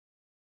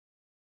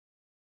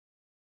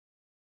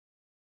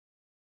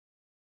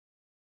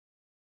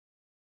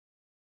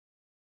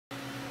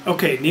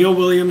Okay, Neil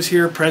Williams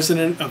here,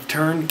 president of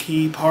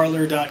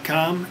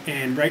TurnkeyParlor.com,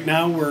 and right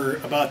now we're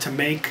about to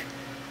make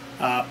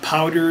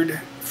powdered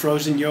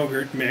frozen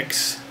yogurt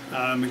mix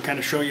and kind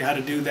of show you how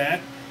to do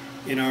that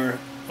in our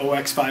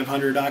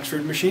OX500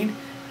 Oxford machine.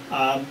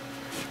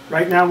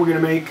 Right now we're going to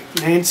make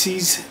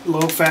Nancy's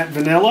low-fat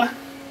vanilla,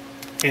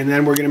 and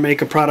then we're going to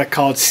make a product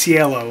called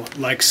Cielo,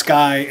 like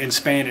sky in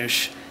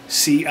Spanish,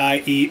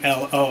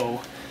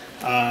 C-I-E-L-O,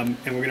 and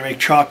we're going to make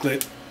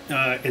chocolate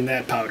in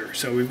that powder.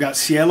 So we've got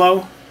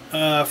Cielo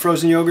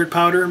frozen yogurt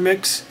powder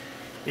mix,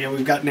 and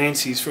we've got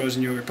Nancy's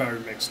frozen yogurt powder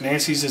mix.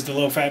 Nancy's is the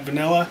low-fat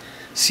vanilla,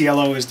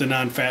 Cielo is the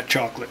non-fat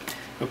chocolate.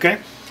 Okay,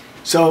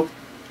 so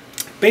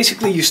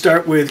basically you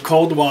start with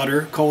cold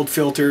water, cold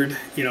filtered,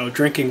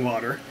 drinking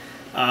water.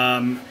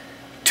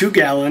 2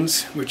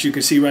 gallons, which you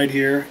can see right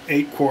here,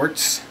 8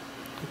 quarts.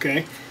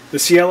 Okay, the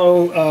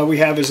Cielo we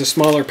have is a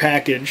smaller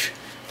package.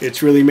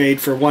 It's really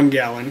made for 1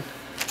 gallon.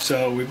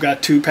 So we've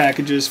got 2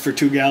 packages for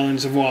 2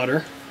 gallons of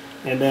water,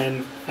 and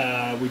then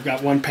we've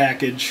got 1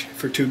 package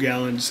for 2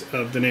 gallons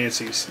of the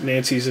Nancy's.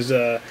 Nancy's is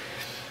a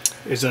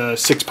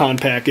 6-pound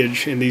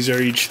package, and these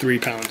are each 3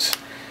 pounds.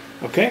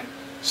 Okay,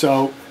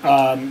 so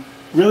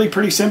really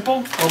pretty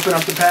simple. Open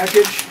up the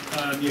package.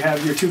 You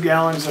have your 2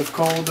 gallons of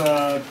cold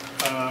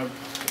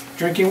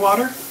drinking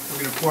water. We're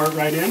going to pour it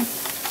right in.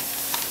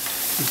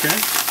 Okay.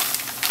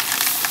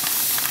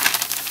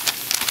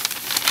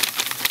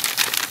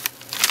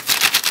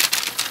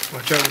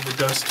 Watch out with the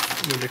dust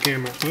with the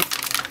camera. Oop.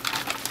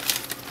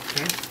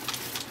 Okay.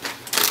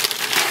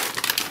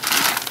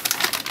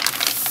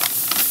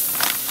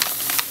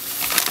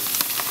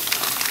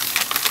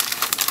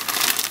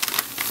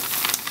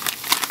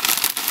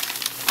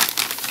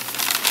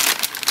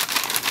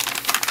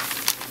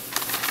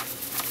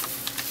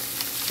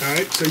 All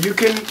right, so you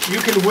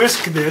can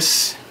whisk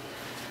this,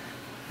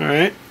 all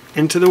right,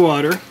 into the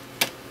water.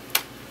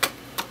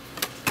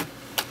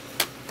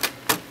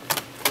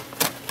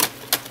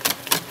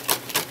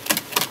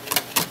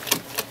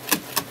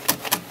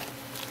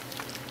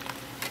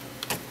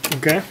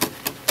 Okay,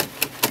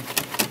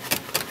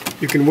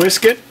 you can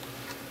whisk it,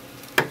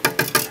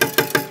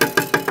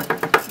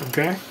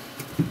 okay,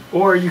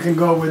 or you can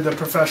go with a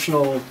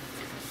professional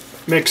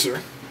mixer,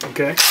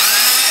 okay.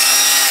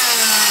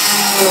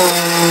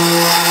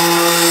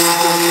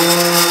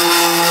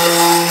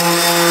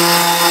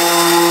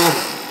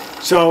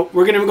 So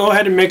we're going to go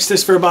ahead and mix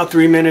this for about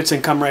 3 minutes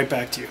and come right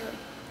back to you.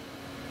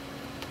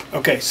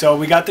 Okay, so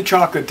we got the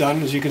chocolate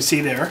done, as you can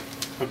see there.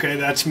 Okay,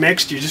 that's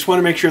mixed. You just want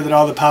to make sure that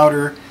all the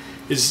powder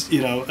is,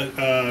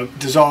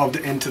 dissolved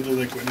into the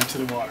liquid, into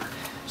the water.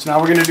 So now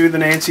we're going to do the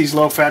Nancy's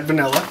low-fat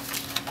vanilla.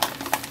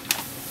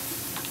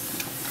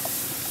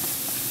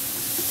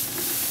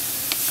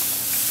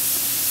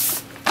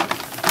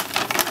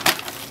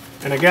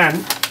 And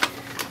again,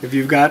 if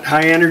you've got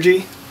high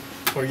energy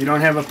or you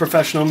don't have a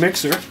professional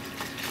mixer,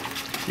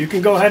 you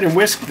can go ahead and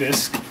whisk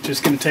this.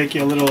 Just going to take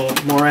you a little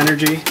more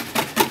energy,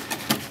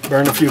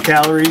 burn a few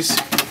calories,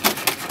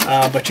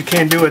 but you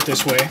can do it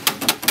this way.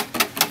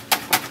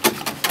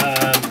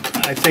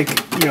 I think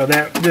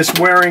that this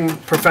Waring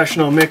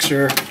professional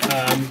mixer,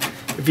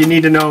 if you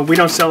need to know, we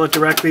don't sell it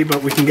directly,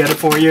 but we can get it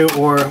for you,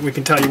 or we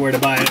can tell you where to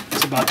buy it.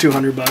 It's about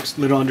 200 bucks,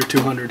 a little under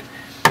 200.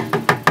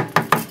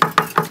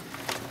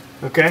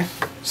 Okay,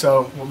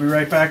 so we'll be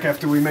right back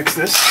after we mix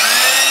this.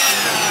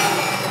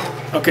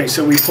 Okay,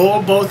 so we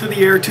pull both of the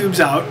air tubes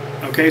out,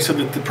 okay, so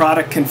that the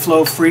product can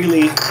flow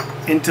freely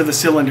into the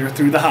cylinder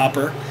through the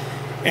hopper.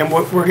 And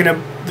what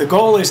the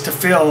goal is to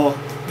fill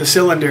the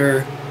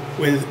cylinder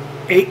with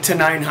 800 to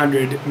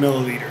 900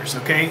 milliliters,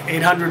 okay?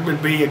 800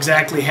 would be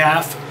exactly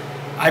half.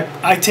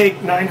 I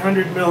take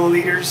 900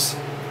 milliliters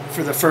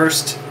for the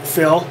first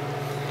fill.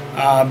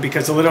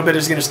 Because a little bit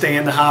is going to stay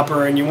in the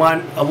hopper, and you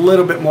want a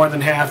little bit more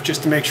than half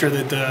just to make sure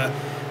that the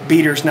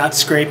beater's not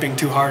scraping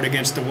too hard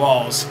against the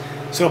walls.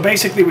 So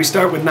basically we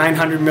start with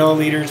 900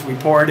 milliliters, we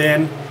pour it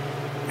in,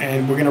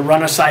 and we're going to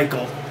run a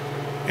cycle.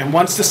 And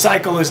once the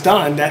cycle is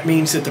done, that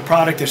means that the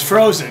product is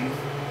frozen,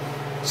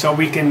 so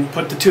we can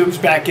put the tubes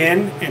back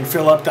in and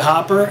fill up the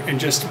hopper and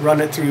just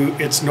run it through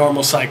its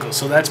normal cycle.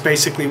 So that's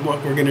basically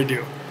what we're going to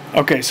do.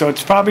 Okay, so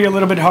it's probably a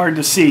little bit hard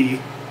to see,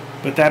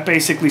 but that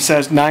basically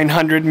says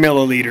 900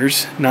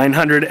 milliliters,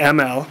 900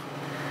 ml.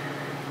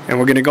 And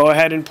we're going to go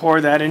ahead and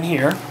pour that in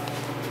here.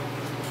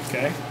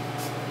 Okay.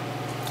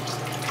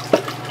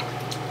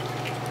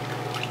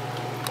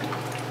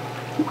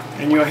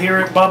 And you'll hear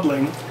it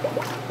bubbling,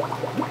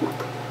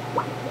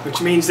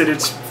 which means that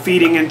it's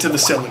feeding into the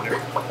cylinder.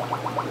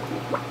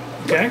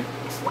 Okay?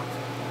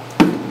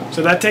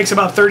 So that takes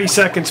about 30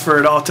 seconds for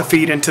it all to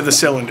feed into the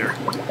cylinder.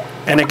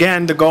 And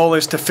again, the goal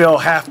is to fill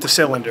half the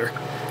cylinder,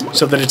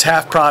 so that it's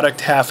half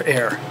product, half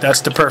air.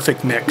 That's the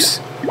perfect mix.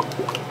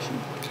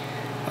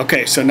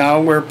 Okay, so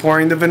now we're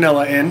pouring the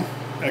vanilla in.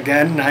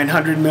 Again,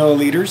 900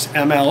 milliliters,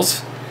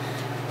 mLs.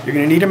 You're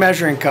going to need a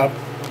measuring cup.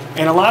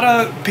 And a lot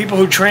of people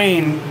who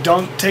train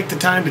don't take the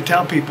time to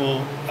tell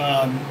people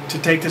to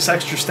take this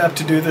extra step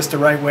to do this the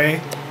right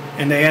way,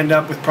 and they end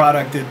up with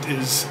product that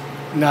is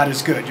not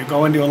as good. You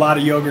go into a lot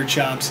of yogurt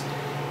shops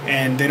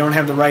and they don't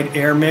have the right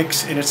air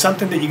mix, and it's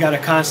something that you got to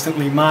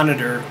constantly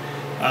monitor,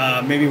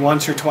 maybe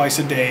once or twice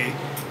a day.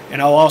 And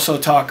I'll also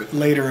talk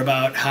later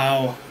about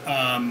how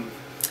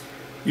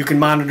you can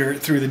monitor it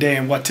through the day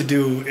and what to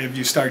do if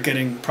you start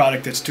getting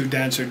product that's too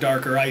dense or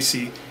dark or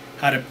icy,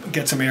 how to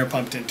get some air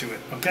pumped into it.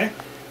 Okay,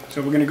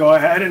 so we're going to go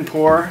ahead and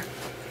pour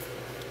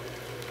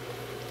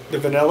the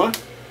vanilla.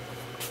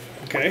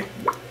 Okay,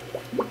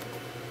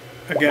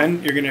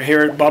 again, you're going to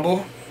hear it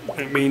bubble.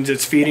 It means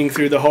it's feeding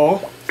through the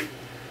hole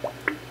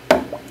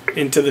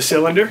into the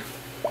cylinder.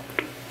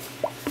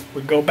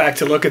 We go back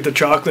to look at the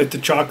chocolate. The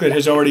chocolate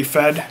has already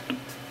fed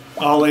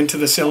all into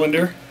the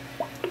cylinder.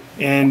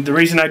 And the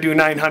reason I do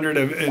 900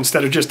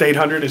 instead of just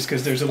 800 is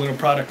because there's a little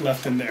product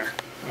left in there.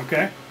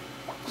 Okay?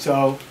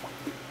 So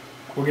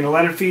we're going to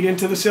let it feed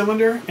into the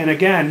cylinder. And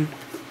again,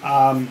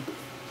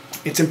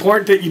 it's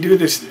important that you do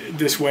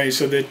this way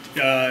so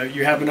that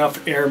you have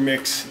enough air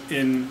mix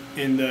in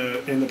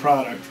the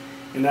product.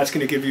 And that's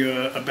going to give you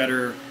a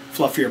better,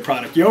 fluffier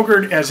product.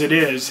 Yogurt, as it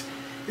is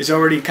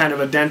already kind of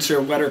a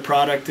denser, wetter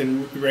product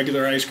than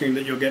regular ice cream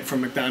that you'll get from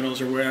McDonald's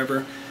or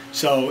wherever.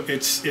 So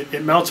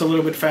it melts a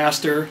little bit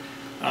faster.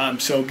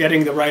 So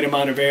getting the right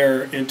amount of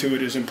air into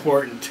it is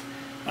important.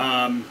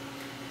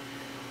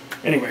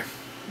 Anyway,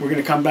 we're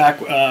going to come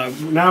back.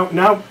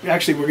 Now,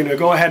 actually, we're going to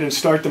go ahead and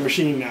start the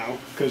machine now,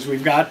 because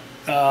we've got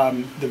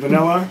the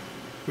vanilla.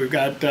 We've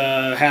got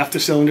half the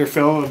cylinder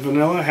fill of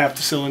vanilla, half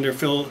the cylinder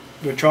fill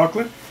with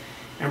chocolate.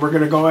 And we're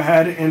going to go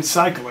ahead and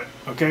cycle it.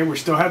 Okay, we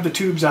still have the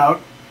tubes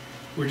out.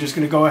 We're just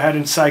going to go ahead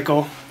and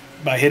cycle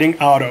by hitting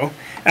auto.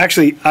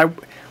 Actually,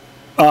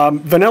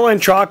 vanilla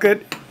and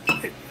chocolate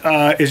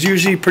is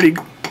usually pretty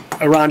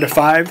around a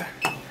 5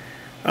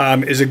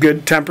 is a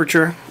good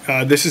temperature.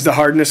 This is the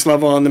hardness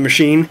level on the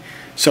machine,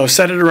 so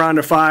set it around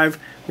a 5.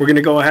 We're going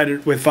to go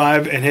ahead with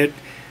 5 and hit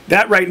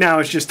that. Right now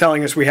is just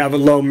telling us we have a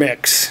low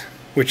mix,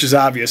 which is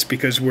obvious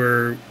because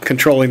we're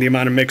controlling the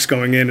amount of mix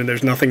going in and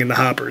there's nothing in the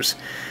hoppers.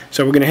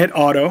 So we're going to hit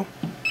auto,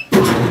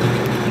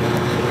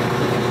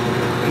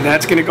 and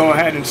that's going to go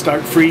ahead and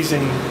start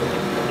freezing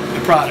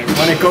the product.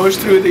 When it goes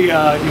through the,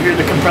 you hear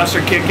the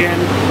compressor kick in,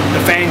 the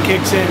fan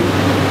kicks in.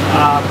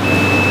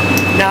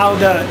 Now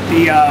the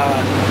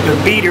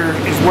beater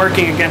is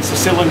working against the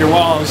cylinder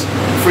walls,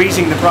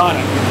 freezing the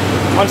product.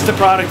 Once the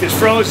product is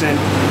frozen,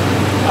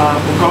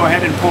 we'll go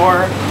ahead and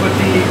put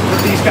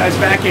these guys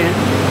back in,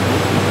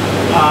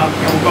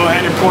 and we'll go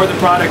ahead and pour the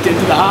product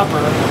into the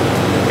hopper,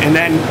 and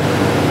then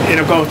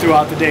it'll go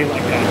throughout the day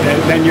like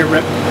that. Then you're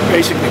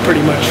basically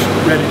pretty much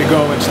ready to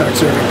go and start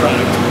serving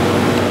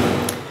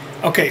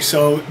product. Okay,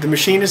 so the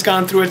machine has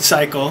gone through its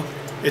cycle.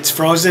 It's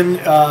frozen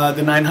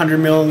the 900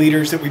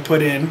 milliliters that we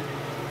put in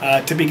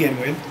to begin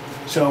with.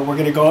 So we're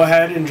going to go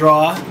ahead and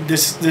draw.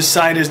 This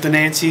side is the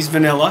Nancy's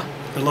vanilla,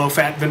 the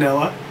low-fat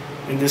vanilla,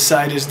 and this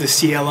side is the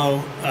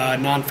Cielo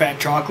non-fat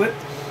chocolate.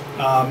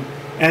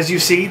 As you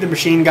see, the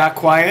machine got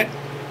quiet.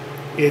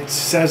 It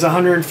says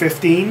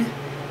 115.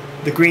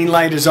 The green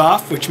light is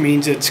off, which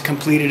means it's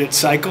completed its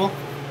cycle.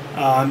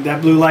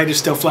 That blue light is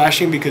still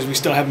flashing because we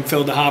still haven't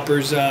filled the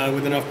hoppers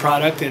with enough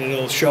product, and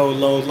it'll show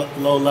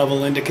low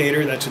level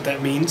indicator. That's what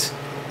that means.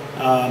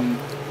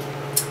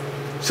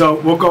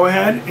 So we'll go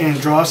ahead and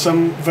draw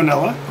some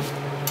vanilla.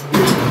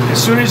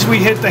 As soon as we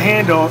hit the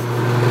handle,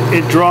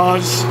 it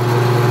draws.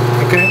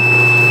 Okay.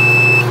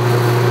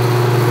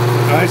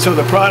 All right. So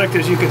the product,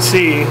 as you can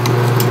see,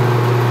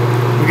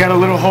 we got a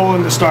little hole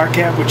in the star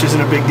cap, which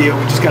isn't a big deal.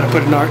 We just got to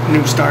put a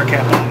new star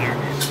cap on there.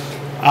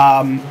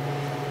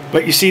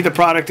 But you see the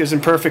product is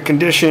in perfect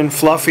condition,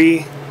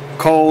 fluffy,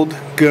 cold,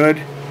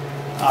 good.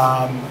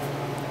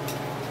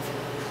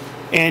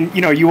 And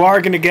you are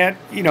going to get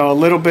a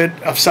little bit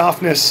of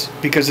softness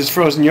because it's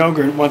frozen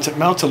yogurt once it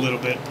melts a little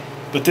bit.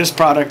 But this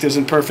product is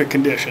in perfect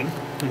condition,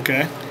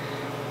 okay?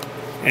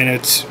 And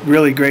it's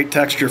really great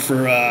texture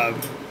for a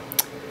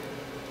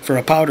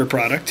powder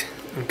product,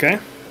 okay?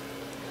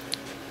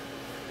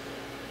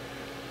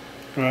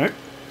 All right,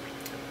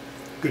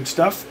 good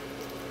stuff.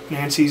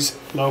 Nancy's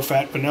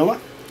low-fat vanilla.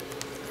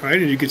 All right,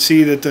 and you can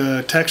see that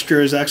the texture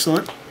is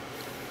excellent.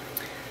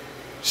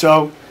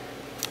 So,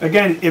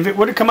 again, if it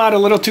would have come out a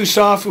little too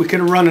soft, we could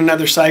have run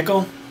another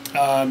cycle.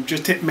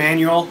 Just hit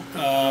manual,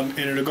 and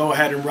it'll go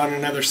ahead and run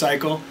another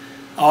cycle.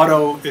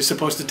 Auto is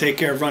supposed to take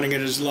care of running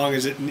it as long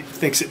as it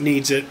thinks it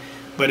needs it.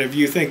 But if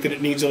you think that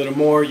it needs a little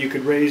more, you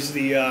could raise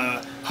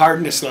the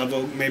hardness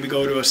level, maybe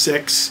go to a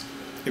 6.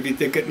 If you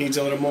think it needs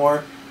a little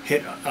more,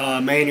 hit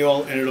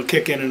manual, and it'll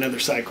kick in another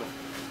cycle.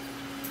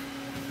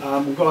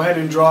 We'll go ahead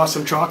and draw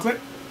some chocolate.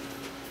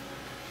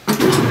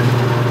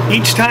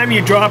 Each time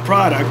you draw a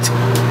product,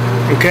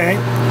 okay,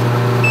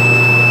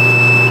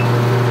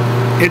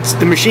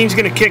 the machine's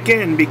going to kick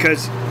in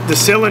because the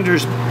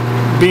cylinder's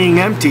being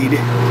emptied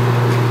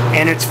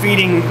and it's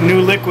feeding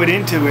new liquid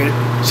into it,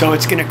 so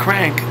it's going to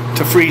crank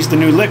to freeze the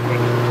new liquid,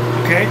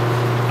 okay?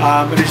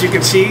 But as you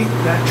can see,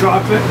 that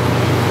chocolate,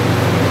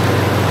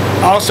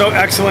 also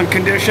excellent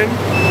condition.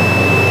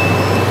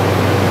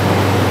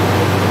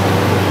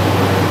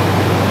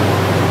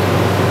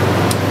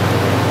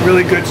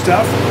 Really good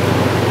stuff.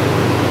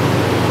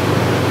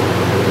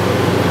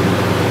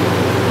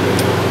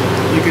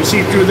 You can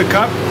see through the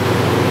cup.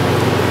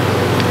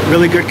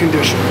 Really good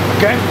condition.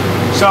 Okay,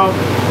 so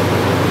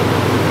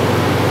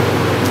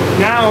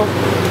now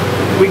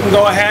we can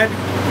go ahead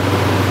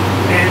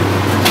and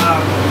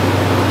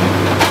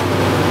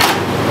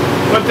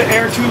put the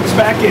air tubes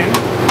back in.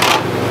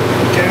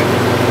 Okay,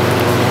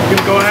 we're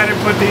going to go ahead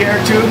and put the air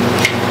tube.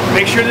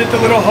 Make sure that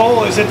the little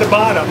hole is at the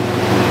bottom.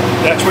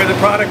 That's where the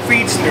product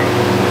feeds through.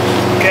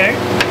 Okay,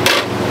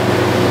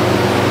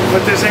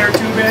 put this air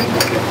tube in.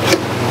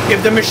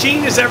 If the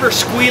machine is ever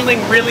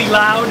squealing really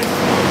loud,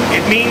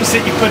 it means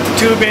that you put the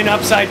tube in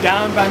upside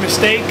down by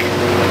mistake.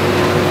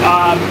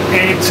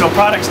 And so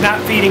product's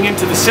not feeding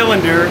into the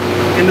cylinder,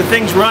 and the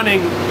thing's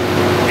running,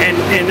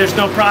 and there's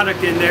no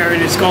product in there,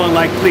 and it's going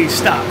like, please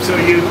stop. So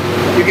you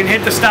can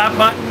hit the stop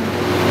button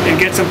and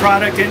get some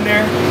product in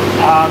there,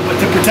 but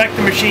to protect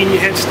the machine, you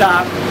hit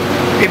stop.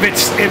 If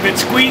it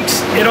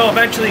squeaks, it'll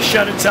eventually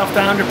shut itself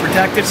down to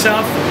protect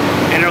itself,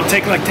 and it'll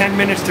take like 10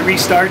 minutes to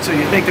restart, so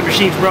you think the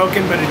machine's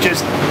broken, but it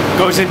just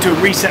goes into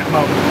reset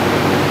mode.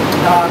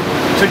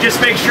 So just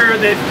make sure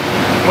that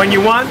when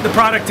you want the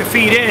product to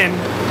feed in,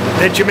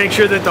 that you make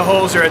sure that the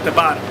holes are at the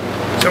bottom.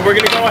 So we're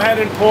going to go ahead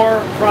and pour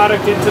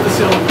product into the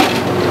cylinder.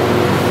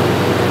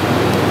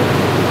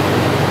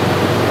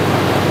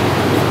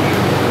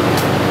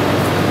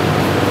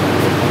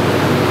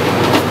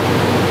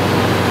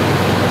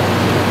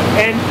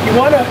 And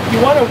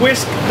you want to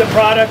whisk the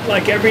product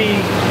like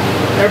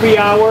every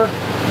hour,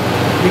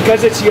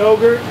 because it's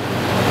yogurt.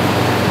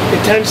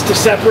 It tends to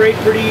separate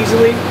pretty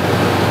easily.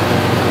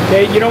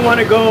 Okay, you don't want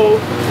to go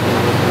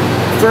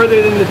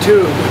further than the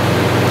tube.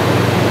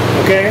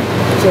 Okay,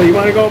 so you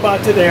want to go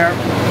about to there.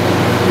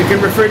 You can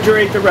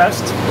refrigerate the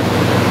rest.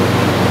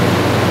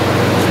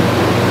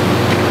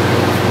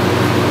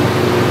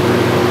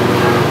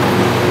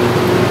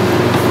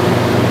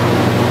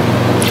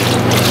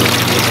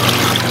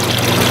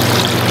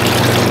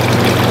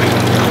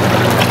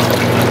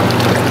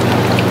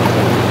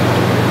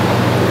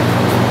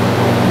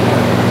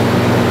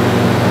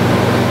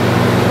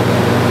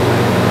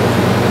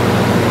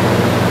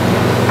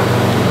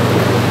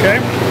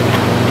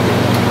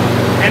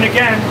 And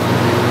again,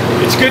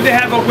 it's good to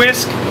have a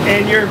whisk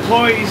and your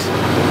employees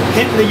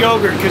hitting the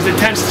yogurt because it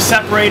tends to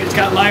separate. It's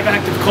got live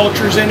active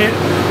cultures in it.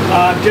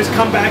 Just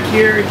come back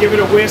here and give it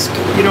a whisk,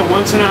 you know,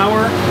 once an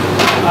hour.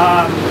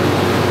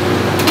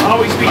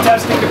 Always be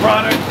testing the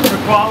product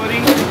for quality.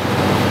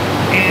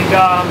 And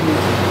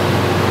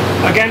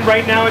again,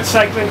 right now it's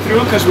cycling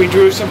through because we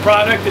drew some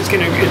product. It's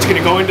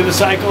gonna go into the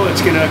cycle.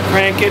 It's gonna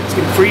crank it. It's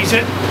gonna freeze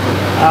it.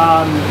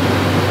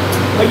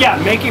 But yeah,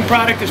 making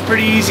product is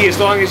pretty easy as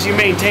long as you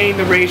maintain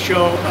the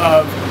ratio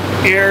of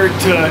air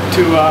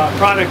to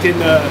product in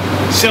the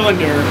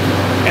cylinder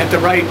at the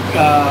right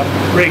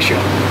ratio,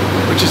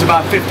 which is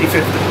about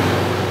 50-50.